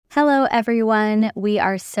Hello, everyone. We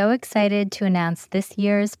are so excited to announce this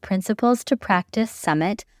year's Principles to Practice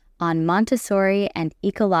Summit on Montessori and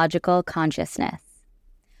Ecological Consciousness.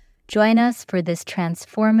 Join us for this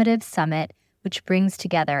transformative summit, which brings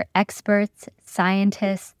together experts,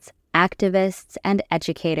 scientists, activists, and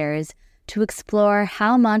educators to explore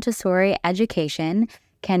how Montessori education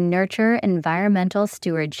can nurture environmental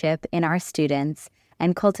stewardship in our students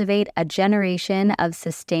and cultivate a generation of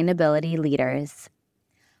sustainability leaders.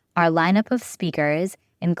 Our lineup of speakers,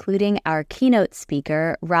 including our keynote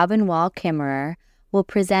speaker, Robin Wall-Kimmerer, will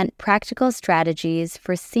present practical strategies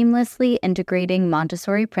for seamlessly integrating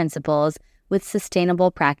Montessori principles with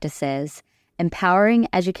sustainable practices, empowering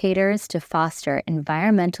educators to foster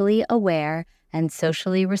environmentally aware and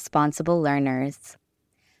socially responsible learners.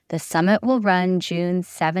 The summit will run June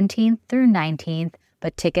 17th through 19th,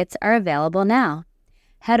 but tickets are available now.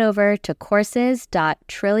 Head over to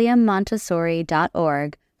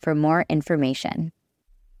courses.trilliummontessori.org for more information.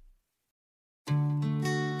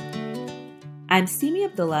 I'm Simi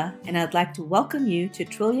Abdullah, and I'd like to welcome you to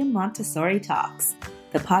Trillium Montessori Talks,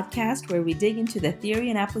 the podcast where we dig into the theory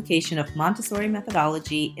and application of Montessori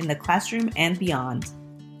methodology in the classroom and beyond.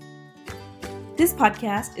 This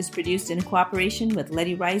podcast is produced in cooperation with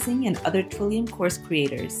Letty Rising and other Trillium course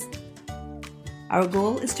creators. Our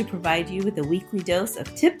goal is to provide you with a weekly dose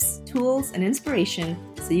of tips, tools, and inspiration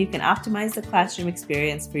so you can optimize the classroom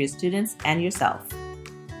experience for your students and yourself.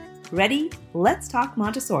 Ready? Let's talk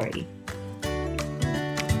Montessori.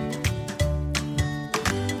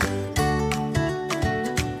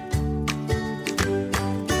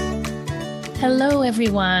 Hello,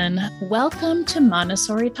 everyone. Welcome to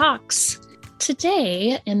Montessori Talks.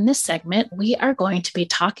 Today, in this segment, we are going to be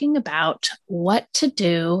talking about what to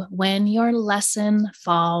do when your lesson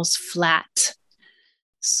falls flat.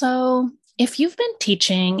 So, if you've been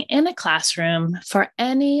teaching in a classroom for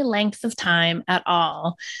any length of time at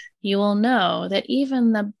all, you will know that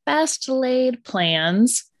even the best laid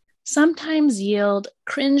plans sometimes yield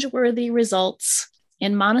cringeworthy results.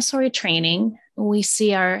 In Montessori training, we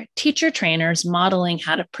see our teacher trainers modeling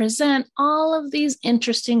how to present all of these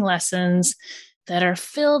interesting lessons that are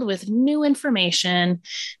filled with new information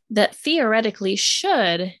that theoretically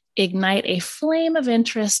should ignite a flame of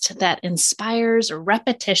interest that inspires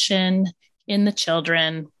repetition in the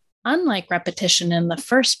children. Unlike repetition in the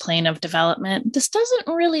first plane of development, this doesn't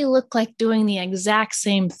really look like doing the exact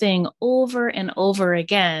same thing over and over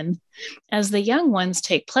again as the young ones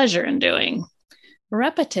take pleasure in doing.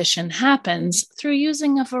 Repetition happens through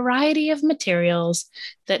using a variety of materials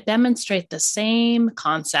that demonstrate the same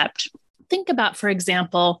concept. Think about, for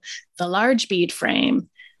example, the large bead frame,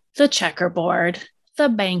 the checkerboard, the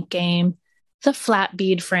bank game, the flat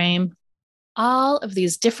bead frame. All of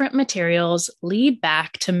these different materials lead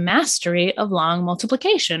back to mastery of long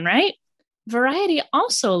multiplication, right? Variety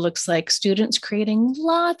also looks like students creating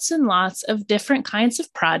lots and lots of different kinds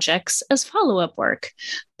of projects as follow-up work.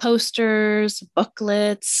 Posters,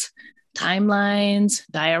 booklets, timelines,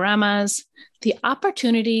 dioramas. The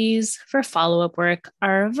opportunities for follow-up work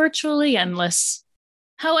are virtually endless.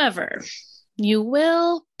 However, you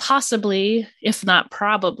will possibly, if not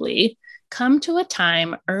probably, come to a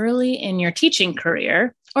time early in your teaching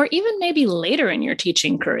career, or even maybe later in your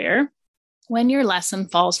teaching career, when your lesson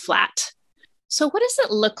falls flat. So what does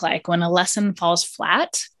it look like when a lesson falls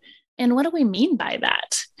flat? And what do we mean by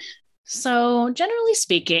that? So generally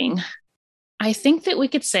speaking, I think that we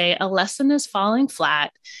could say a lesson is falling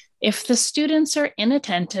flat if the students are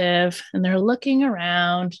inattentive and they're looking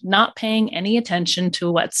around, not paying any attention to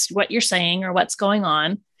what you're saying or what's going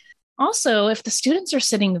on. Also, if the students are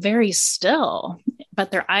sitting very still, but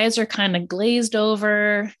their eyes are kind of glazed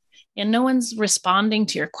over, and no one's responding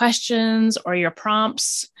to your questions or your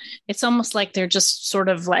prompts, it's almost like they're just sort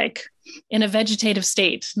of like in a vegetative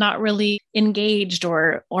state, not really engaged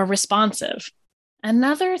or responsive.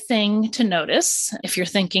 Another thing to notice, if you're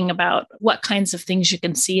thinking about what kinds of things you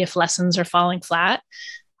can see if lessons are falling flat,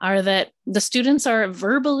 are that the students are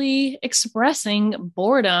verbally expressing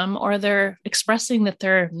boredom, or they're expressing that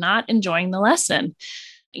they're not enjoying the lesson.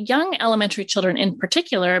 Young elementary children in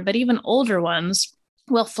particular, but even older ones,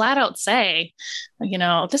 will flat out say,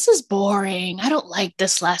 this is boring. I don't like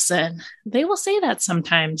this lesson. They will say that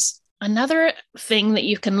sometimes. Another thing that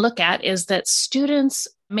you can look at is that students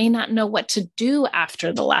may not know what to do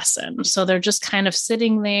after the lesson. So they're just kind of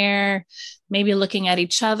sitting there, maybe looking at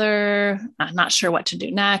each other, not sure what to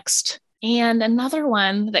do next. And another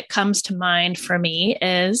one that comes to mind for me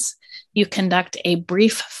is you conduct a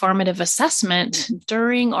brief formative assessment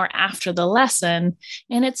during or after the lesson,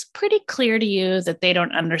 and it's pretty clear to you that they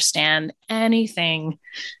don't understand anything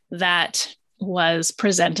that was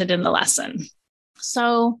presented in the lesson.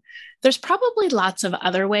 So there's probably lots of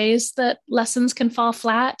other ways that lessons can fall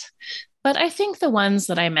flat, but I think the ones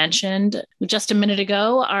that I mentioned just a minute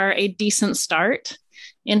ago are a decent start.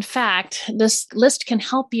 In fact, this list can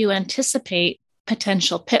help you anticipate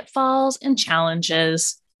potential pitfalls and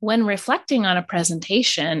challenges. When reflecting on a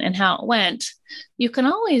presentation and how it went, you can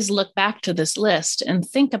always look back to this list and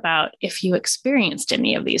think about if you experienced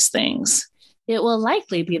any of these things. It will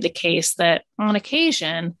likely be the case that on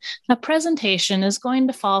occasion, a presentation is going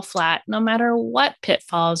to fall flat no matter what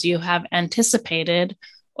pitfalls you have anticipated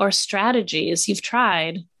or strategies you've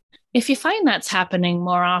tried. If you find that's happening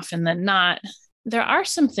more often than not, there are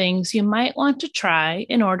some things you might want to try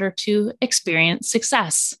in order to experience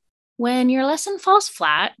success. When your lesson falls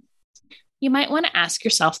flat, you might want to ask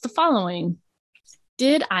yourself the following.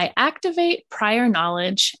 Did I activate prior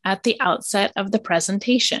knowledge at the outset of the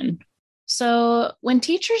presentation? So when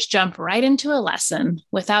teachers jump right into a lesson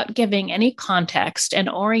without giving any context and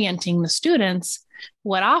orienting the students,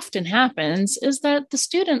 what often happens is that the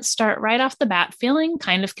students start right off the bat feeling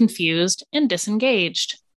kind of confused and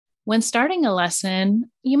disengaged. When starting a lesson,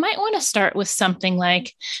 you might want to start with something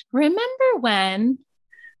like, remember when?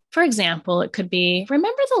 For example, it could be,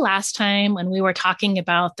 remember the last time when we were talking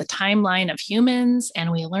about the timeline of humans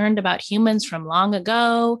and we learned about humans from long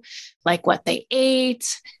ago, like what they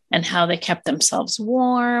ate and how they kept themselves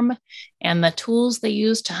warm and the tools they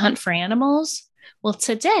used to hunt for animals? Well,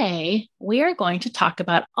 today we are going to talk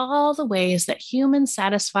about all the ways that humans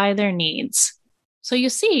satisfy their needs. So you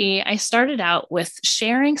see, I started out with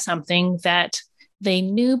sharing something that they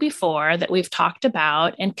knew before that we've talked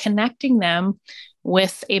about and connecting them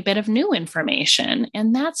with a bit of new information.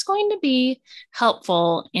 And that's going to be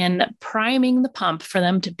helpful in priming the pump for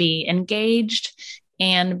them to be engaged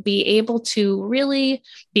and be able to really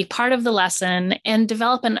be part of the lesson and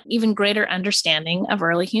develop an even greater understanding of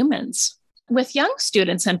early humans. With young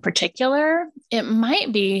students in particular, it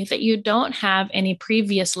might be that you don't have any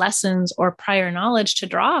previous lessons or prior knowledge to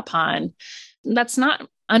draw upon. That's not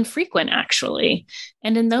unfrequent, actually.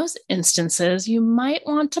 And in those instances, you might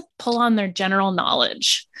want to pull on their general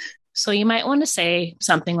knowledge. So you might want to say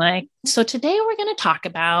something like, so today we're going to talk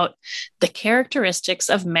about the characteristics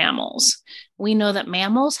of mammals. We know that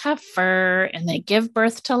mammals have fur and they give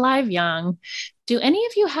birth to live young. Do any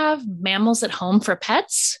of you have mammals at home for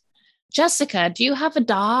pets? Jessica, do you have a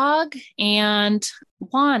dog? And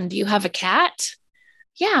Juan, do you have a cat?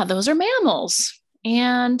 Yeah, those are mammals.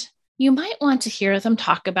 And you might want to hear them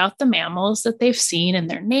talk about the mammals that they've seen in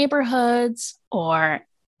their neighborhoods or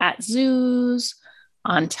at zoos,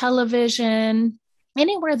 on television,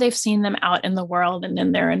 anywhere they've seen them out in the world and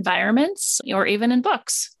in their environments, or even in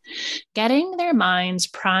books. Getting their minds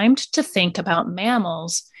primed to think about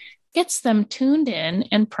mammals gets them tuned in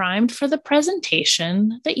and primed for the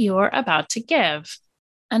presentation that you're about to give.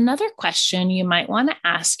 Another question you might want to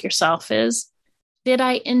ask yourself is, did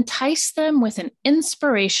I entice them with an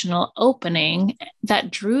inspirational opening that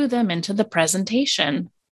drew them into the presentation?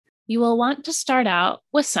 You will want to start out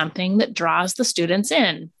with something that draws the students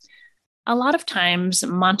in. A lot of times,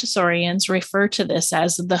 Montessorians refer to this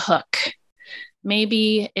as the hook.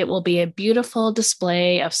 Maybe it will be a beautiful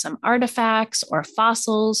display of some artifacts or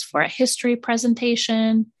fossils for a history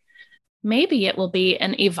presentation. Maybe it will be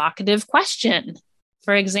an evocative question.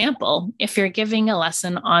 For example, if you're giving a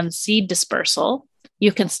lesson on seed dispersal,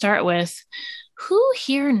 you can start with, who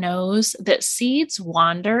here knows that seeds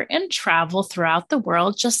wander and travel throughout the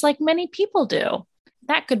world just like many people do?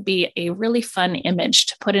 That could be a really fun image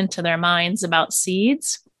to put into their minds about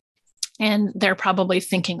seeds. And they're probably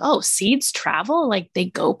thinking, oh, seeds travel, like they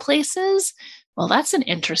go places? Well, that's an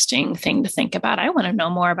interesting thing to think about. I want to know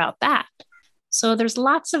more about that. So there's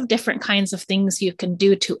lots of different kinds of things you can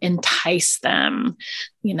do to entice them,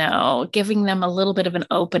 giving them a little bit of an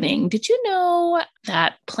opening. Did you know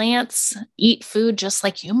that plants eat food just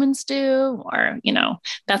like humans do? Or,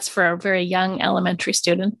 that's for a very young elementary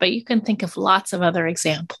student, but you can think of lots of other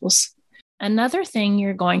examples. Another thing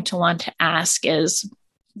you're going to want to ask is,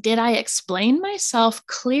 did I explain myself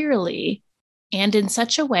clearly and in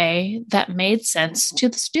such a way that made sense to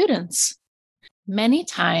the students? Many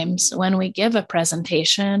times when we give a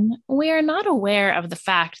presentation, we are not aware of the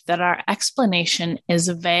fact that our explanation is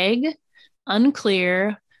vague,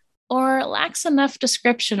 unclear, or lacks enough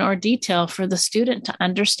description or detail for the student to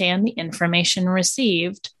understand the information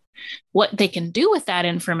received, what they can do with that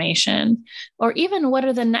information, or even what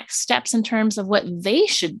are the next steps in terms of what they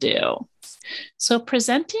should do. So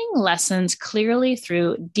presenting lessons clearly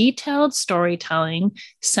through detailed storytelling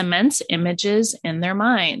cements images in their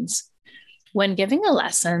minds. When giving a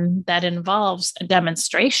lesson that involves a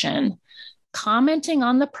demonstration, commenting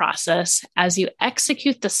on the process as you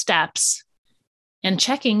execute the steps and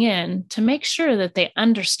checking in to make sure that they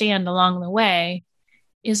understand along the way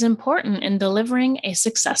is important in delivering a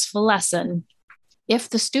successful lesson. If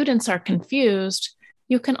the students are confused,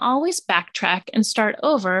 you can always backtrack and start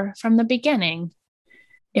over from the beginning.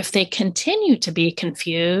 If they continue to be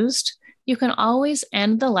confused, you can always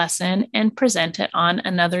end the lesson and present it on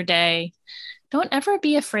another day. Don't ever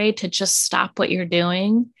be afraid to just stop what you're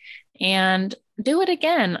doing and do it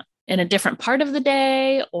again in a different part of the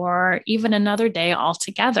day or even another day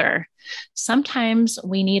altogether. Sometimes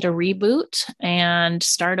we need a reboot and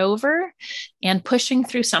start over, and pushing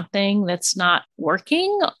through something that's not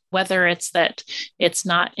working, whether it's that it's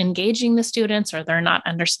not engaging the students or they're not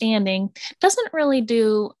understanding, doesn't really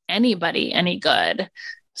do anybody any good.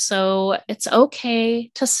 So it's okay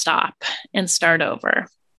to stop and start over.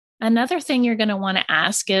 Another thing you're going to want to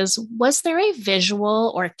ask is, was there a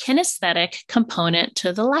visual or kinesthetic component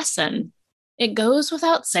to the lesson? It goes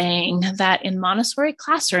without saying that in Montessori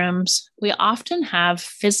classrooms, we often have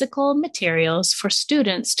physical materials for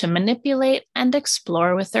students to manipulate and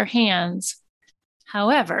explore with their hands.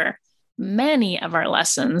 However, many of our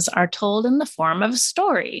lessons are told in the form of a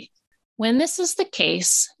story. When this is the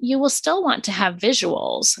case, you will still want to have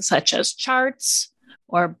visuals such as charts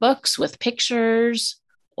or books with pictures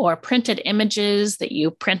or printed images that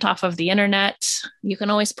you print off of the internet. You can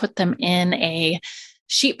always put them in a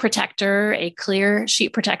sheet protector, a clear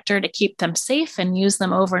sheet protector to keep them safe and use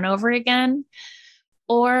them over and over again.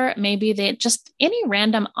 Or maybe they just any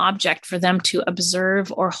random object for them to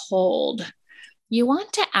observe or hold. You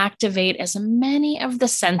want to activate as many of the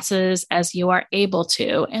senses as you are able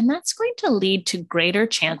to, and that's going to lead to greater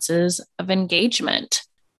chances of engagement.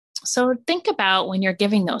 So think about when you're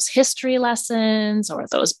giving those history lessons or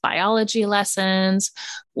those biology lessons,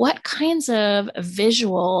 what kinds of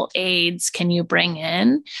visual aids can you bring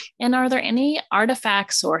in? And are there any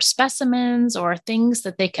artifacts or specimens or things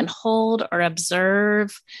that they can hold or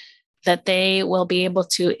observe that they will be able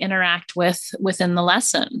to interact with within the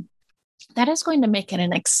lesson? That is going to make it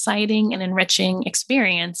an exciting and enriching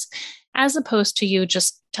experience, as opposed to you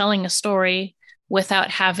just telling a story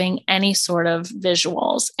without having any sort of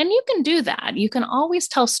visuals. And you can do that. You can always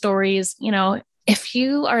tell stories. If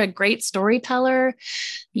you are a great storyteller,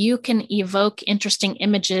 you can evoke interesting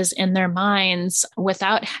images in their minds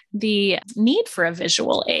without the need for a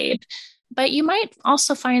visual aid. But you might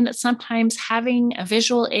also find that sometimes having a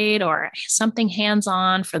visual aid or something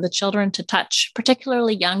hands-on for the children to touch,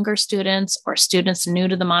 particularly younger students or students new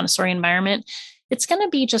to the Montessori environment, it's going to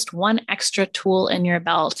be just one extra tool in your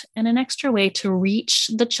belt and an extra way to reach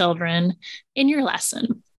the children in your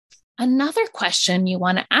lesson. Another question you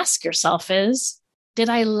want to ask yourself is, did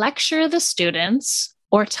I lecture the students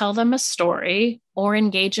or tell them a story or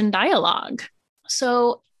engage in dialogue?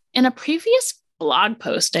 So in a previous blog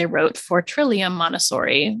post I wrote for Trillium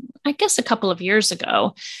Montessori, I guess a couple of years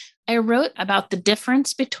ago, I wrote about the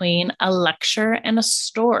difference between a lecture and a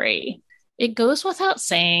story. It goes without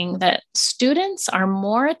saying that students are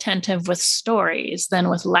more attentive with stories than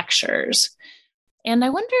with lectures. And I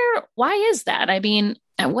wonder, why is that? I mean,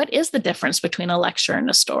 what is the difference between a lecture and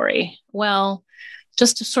a story? Well,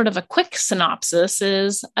 just sort of a quick synopsis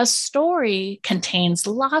is a story contains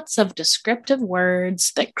lots of descriptive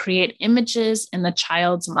words that create images in the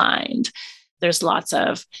child's mind. There's lots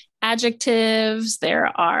of adjectives, there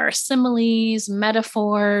are similes,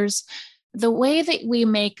 metaphors. The way that we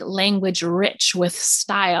make language rich with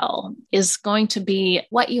style is going to be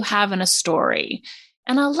what you have in a story.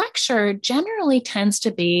 And a lecture generally tends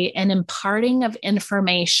to be an imparting of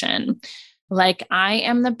information. Like, I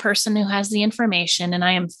am the person who has the information and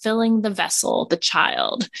I am filling the vessel, the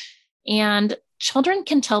child. And children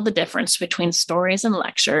can tell the difference between stories and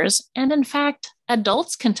lectures. And in fact,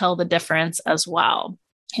 adults can tell the difference as well.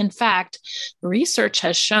 In fact, research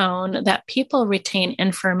has shown that people retain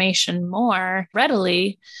information more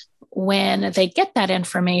readily when they get that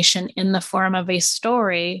information in the form of a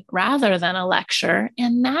story rather than a lecture,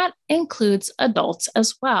 and that includes adults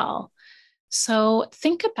as well. So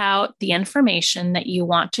think about the information that you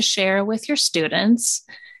want to share with your students,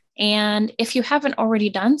 and if you haven't already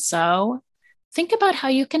done so, think about how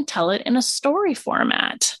you can tell it in a story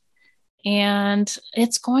format. And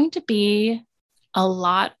it's going to be a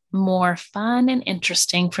lot more fun and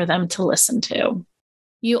interesting for them to listen to.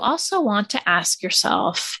 You also want to ask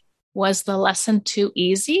yourself, was the lesson too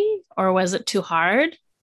easy or was it too hard?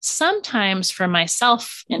 Sometimes, for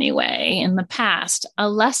myself anyway, in the past, a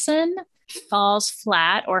lesson falls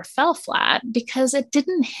flat or fell flat because it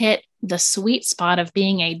didn't hit the sweet spot of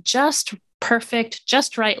being a just perfect,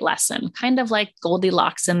 just right lesson, kind of like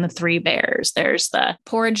Goldilocks and the Three Bears. There's the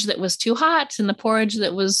porridge that was too hot and the porridge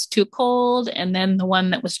that was too cold, and then the one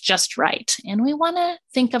that was just right. And we want to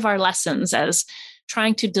think of our lessons as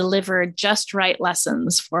trying to deliver just right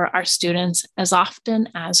lessons for our students as often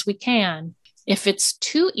as we can. If it's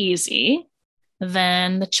too easy,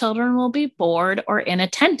 then the children will be bored or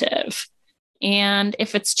inattentive. And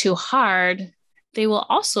if it's too hard, they will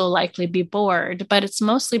also likely be bored, but it's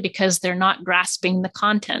mostly because they're not grasping the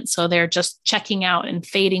content. So they're just checking out and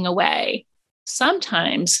fading away.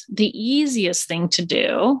 Sometimes the easiest thing to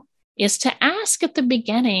do is to ask at the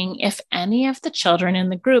beginning if any of the children in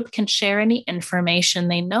the group can share any information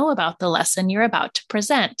they know about the lesson you're about to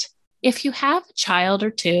present. If you have a child or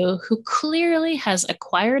two who clearly has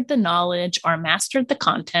acquired the knowledge or mastered the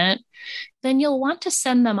content, then you'll want to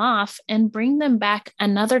send them off and bring them back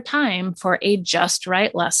another time for a just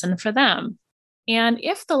right lesson for them. And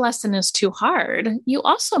if the lesson is too hard, you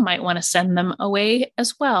also might want to send them away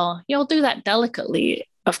as well. You'll do that delicately,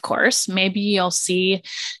 of course. Maybe you'll see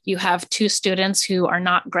you have two students who are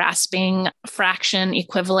not grasping fraction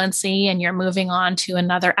equivalency and you're moving on to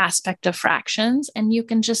another aspect of fractions. And you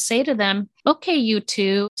can just say to them, okay, you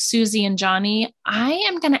two, Susie and Johnny, I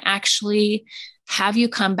am going to actually have you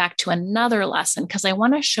come back to another lesson because I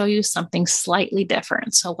want to show you something slightly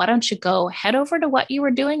different. So why don't you go head over to what you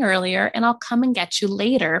were doing earlier and I'll come and get you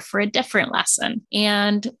later for a different lesson.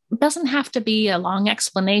 And it doesn't have to be a long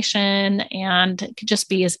explanation and it could just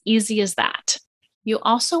be as easy as that. You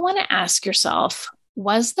also want to ask yourself,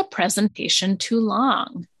 was the presentation too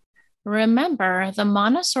long? Remember, the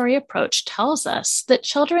Montessori approach tells us that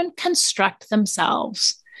children construct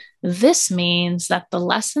themselves. This means that the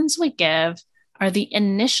lessons we give are the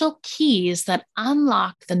initial keys that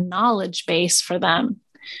unlock the knowledge base for them.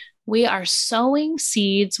 We are sowing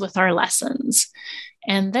seeds with our lessons,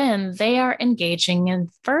 and then they are engaging in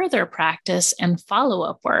further practice and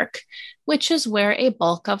follow-up work, which is where a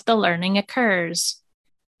bulk of the learning occurs.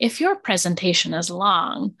 If your presentation is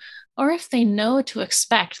long, or if they know to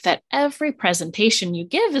expect that every presentation you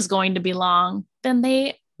give is going to be long, then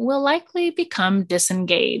they will likely become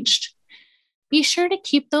disengaged. Be sure to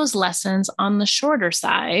keep those lessons on the shorter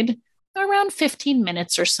side. Around 15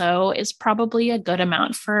 minutes or so is probably a good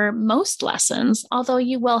amount for most lessons, although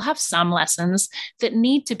you will have some lessons that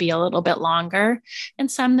need to be a little bit longer and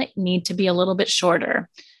some that need to be a little bit shorter.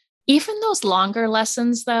 Even those longer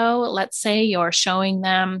lessons, though, let's say you're showing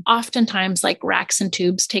them, oftentimes like racks and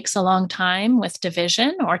tubes takes a long time with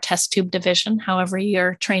division or test tube division, however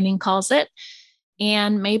your training calls it.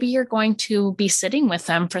 And maybe you're going to be sitting with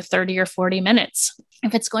them for 30 or 40 minutes.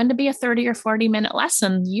 If it's going to be a 30 or 40 minute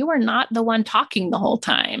lesson, you are not the one talking the whole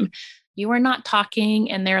time. You are not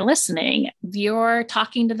talking and they're listening. You're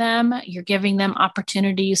talking to them. You're giving them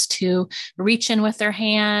opportunities to reach in with their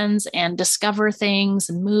hands and discover things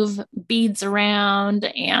and move beads around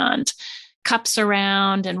and cups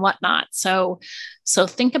around and whatnot. So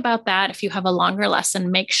think about that. If you have a longer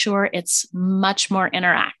lesson, make sure it's much more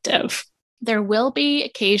interactive. There will be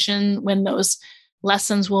occasion when those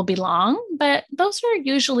lessons will be long, but those are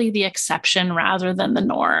usually the exception rather than the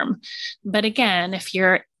norm. But again, if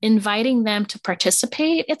you're inviting them to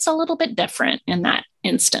participate, it's a little bit different in that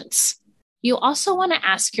instance. You also want to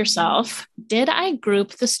ask yourself, did I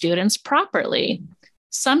group the students properly?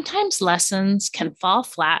 Sometimes lessons can fall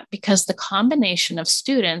flat because the combination of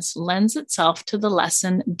students lends itself to the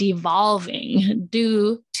lesson devolving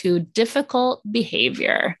due to difficult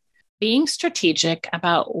behavior. Being strategic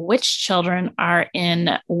about which children are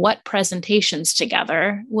in what presentations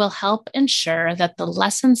together will help ensure that the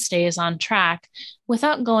lesson stays on track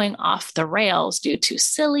without going off the rails due to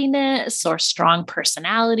silliness or strong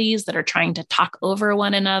personalities that are trying to talk over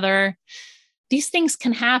one another. These things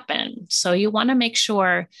can happen. So you want to make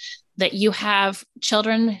sure that you have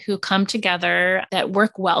children who come together that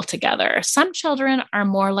work well together. Some children are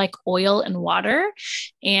more like oil and water,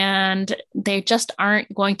 and they just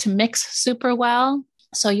aren't going to mix super well.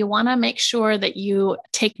 So you want to make sure that you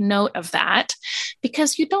take note of that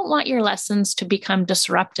because you don't want your lessons to become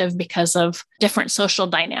disruptive because of different social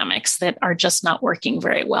dynamics that are just not working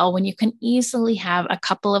very well when you can easily have a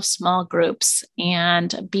couple of small groups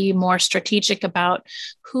and be more strategic about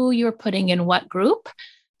who you're putting in what group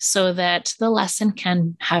so that the lesson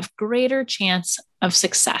can have greater chance of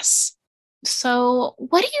success. So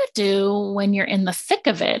what do you do when you're in the thick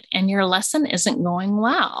of it and your lesson isn't going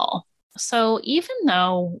well? So even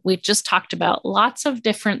though we just talked about lots of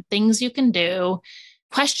different things you can do,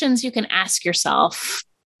 questions you can ask yourself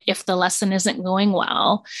if the lesson isn't going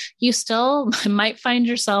well, you still might find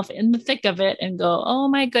yourself in the thick of it and go, oh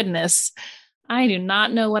my goodness, I do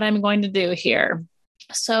not know what I'm going to do here.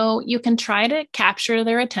 So you can try to capture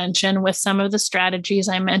their attention with some of the strategies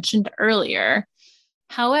I mentioned earlier.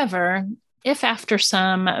 However, if after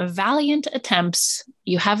some valiant attempts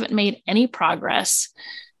you haven't made any progress,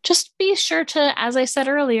 just be sure to, as I said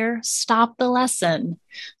earlier, stop the lesson.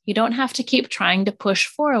 You don't have to keep trying to push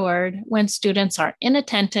forward when students are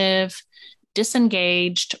inattentive,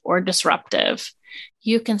 disengaged, or disruptive.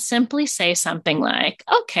 You can simply say something like,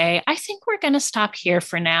 okay, I think we're going to stop here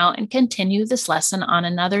for now and continue this lesson on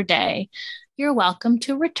another day. You're welcome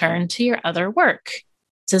to return to your other work.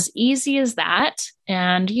 It's as easy as that.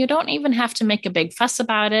 And you don't even have to make a big fuss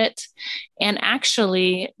about it. And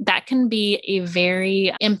actually, that can be a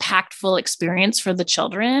very impactful experience for the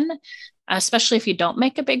children, especially if you don't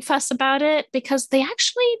make a big fuss about it, because they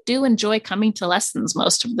actually do enjoy coming to lessons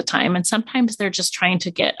most of the time. And sometimes they're just trying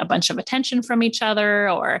to get a bunch of attention from each other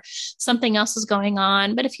or something else is going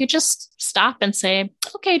on. But if you just stop and say,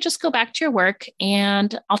 okay, just go back to your work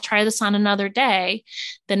and I'll try this on another day,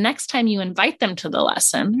 the next time you invite them to the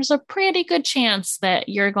lesson, there's a pretty good chance that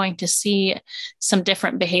you're going to see some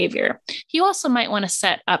different behavior. You also might want to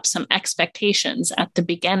set up some expectations at the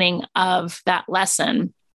beginning of that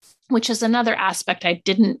lesson, which is another aspect I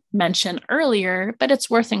didn't mention earlier, but it's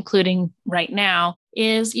worth including right now,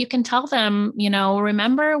 is you can tell them,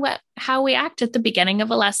 remember how we act at the beginning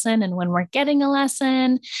of a lesson. And when we're getting a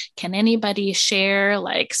lesson, can anybody share a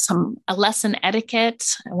lesson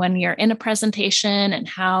etiquette when you're in a presentation and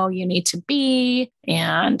how you need to be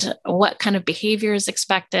and what kind of behavior is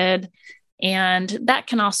expected? And that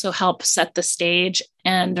can also help set the stage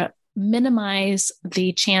and minimize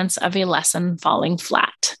the chance of a lesson falling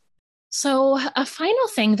flat. So a final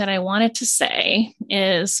thing that I wanted to say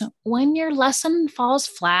is when your lesson falls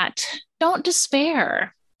flat, don't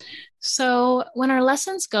despair. So when our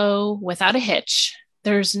lessons go without a hitch,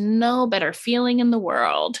 there's no better feeling in the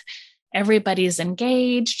world. Everybody's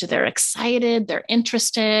engaged, they're excited, they're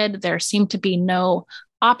interested, there seem to be no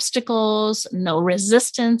obstacles, no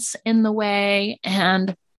resistance in the way,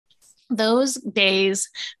 and those days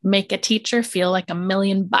make a teacher feel like $1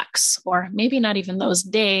 million, or maybe not even those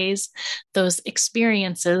days, those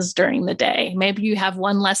experiences during the day. Maybe you have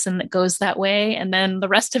one lesson that goes that way, and then the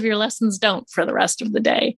rest of your lessons don't for the rest of the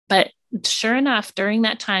day. But sure enough, during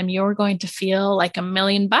that time, you're going to feel like $1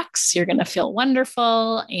 million. You're going to feel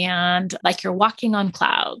wonderful and like you're walking on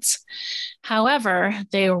clouds. However,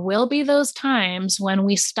 there will be those times when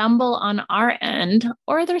we stumble on our end,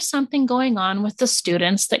 or there's something going on with the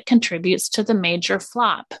students that contributes to the major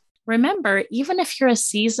flop. Remember, even if you're a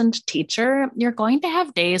seasoned teacher, you're going to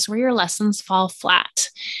have days where your lessons fall flat.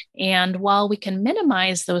 And while we can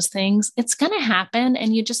minimize those things, it's going to happen.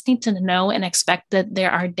 And you just need to know and expect that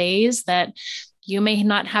there are days that you may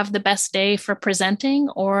not have the best day for presenting,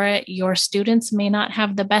 or your students may not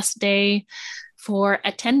have the best day for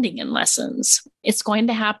attending in lessons. It's going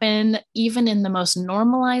to happen even in the most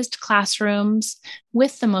normalized classrooms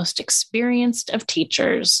with the most experienced of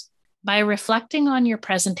teachers. By reflecting on your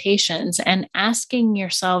presentations and asking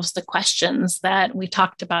yourselves the questions that we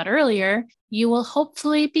talked about earlier, you will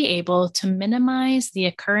hopefully be able to minimize the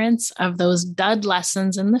occurrence of those dud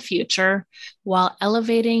lessons in the future while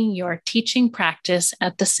elevating your teaching practice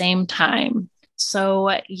at the same time.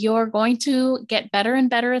 So you're going to get better and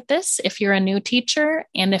better at this if you're a new teacher.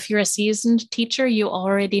 And if you're a seasoned teacher, you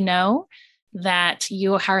already know that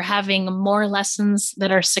you are having more lessons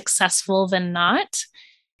that are successful than not.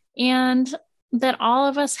 And that all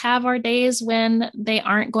of us have our days when they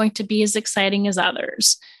aren't going to be as exciting as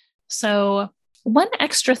others. So one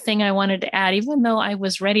extra thing I wanted to add, even though I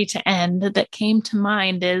was ready to end, that came to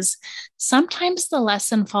mind is sometimes the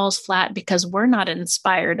lesson falls flat because we're not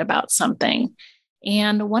inspired about something.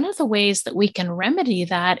 And one of the ways that we can remedy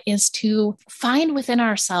that is to find within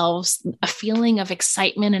ourselves a feeling of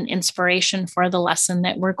excitement and inspiration for the lesson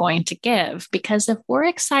that we're going to give. Because if we're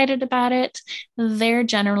excited about it, they're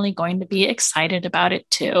generally going to be excited about it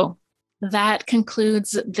too. That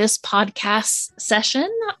concludes this podcast session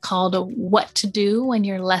called What to Do When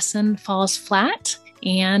Your Lesson Falls Flat.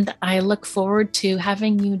 And I look forward to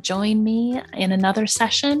having you join me in another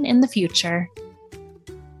session in the future.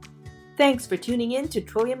 Thanks for tuning in to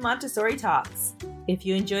Trillium Montessori Talks. If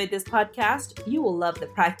you enjoyed this podcast, you will love the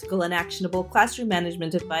practical and actionable classroom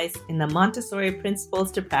management advice in the Montessori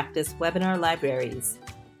Principles to Practice webinar libraries.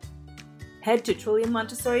 Head to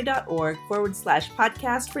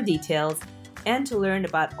trilliummontessori.org/podcast for details and to learn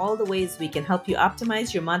about all the ways we can help you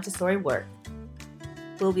optimize your Montessori work.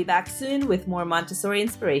 We'll be back soon with more Montessori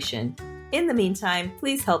inspiration. In the meantime,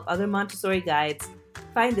 please help other Montessori guides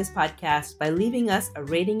Find this podcast by leaving us a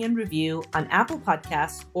rating and review on Apple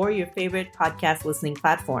Podcasts or your favorite podcast listening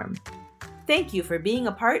platform. Thank you for being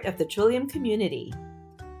a part of the Trillium community.